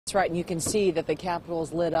That's right, and you can see that the Capitol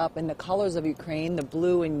is lit up in the colors of Ukraine, the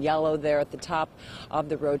blue and yellow there at the top of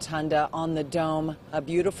the rotunda on the dome. A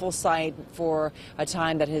beautiful sight for a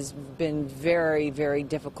time that has been very, very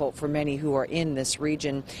difficult for many who are in this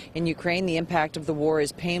region. In Ukraine, the impact of the war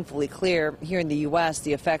is painfully clear. Here in the U.S.,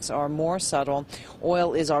 the effects are more subtle.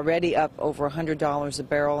 Oil is already up over $100 a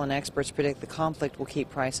barrel, and experts predict the conflict will keep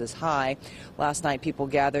prices high. Last night, people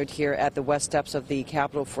gathered here at the west steps of the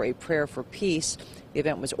Capitol for a prayer for peace. The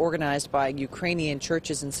event was organized by Ukrainian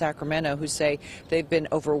churches in Sacramento who say they've been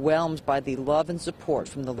overwhelmed by the love and support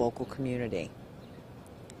from the local community.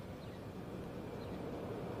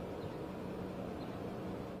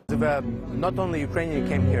 Not only Ukrainian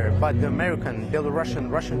came here, but the American, Belarusian,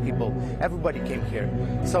 Russian people, everybody came here.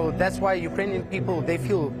 So that's why Ukrainian people, they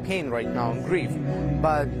feel pain right now, grief.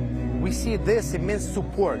 But we see this, it means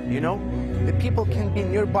support, you know? The people can be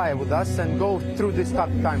nearby with us and go through this tough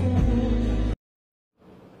time.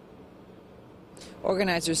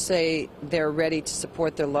 Organizers say they're ready to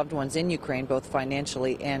support their loved ones in Ukraine, both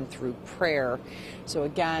financially and through prayer. So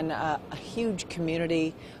again, a huge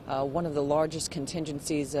community, one of the largest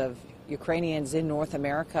contingencies of Ukrainians in North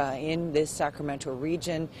America in this Sacramento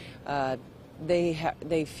region.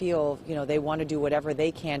 They feel, you know, they want to do whatever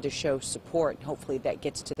they can to show support. Hopefully that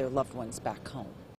gets to their loved ones back home.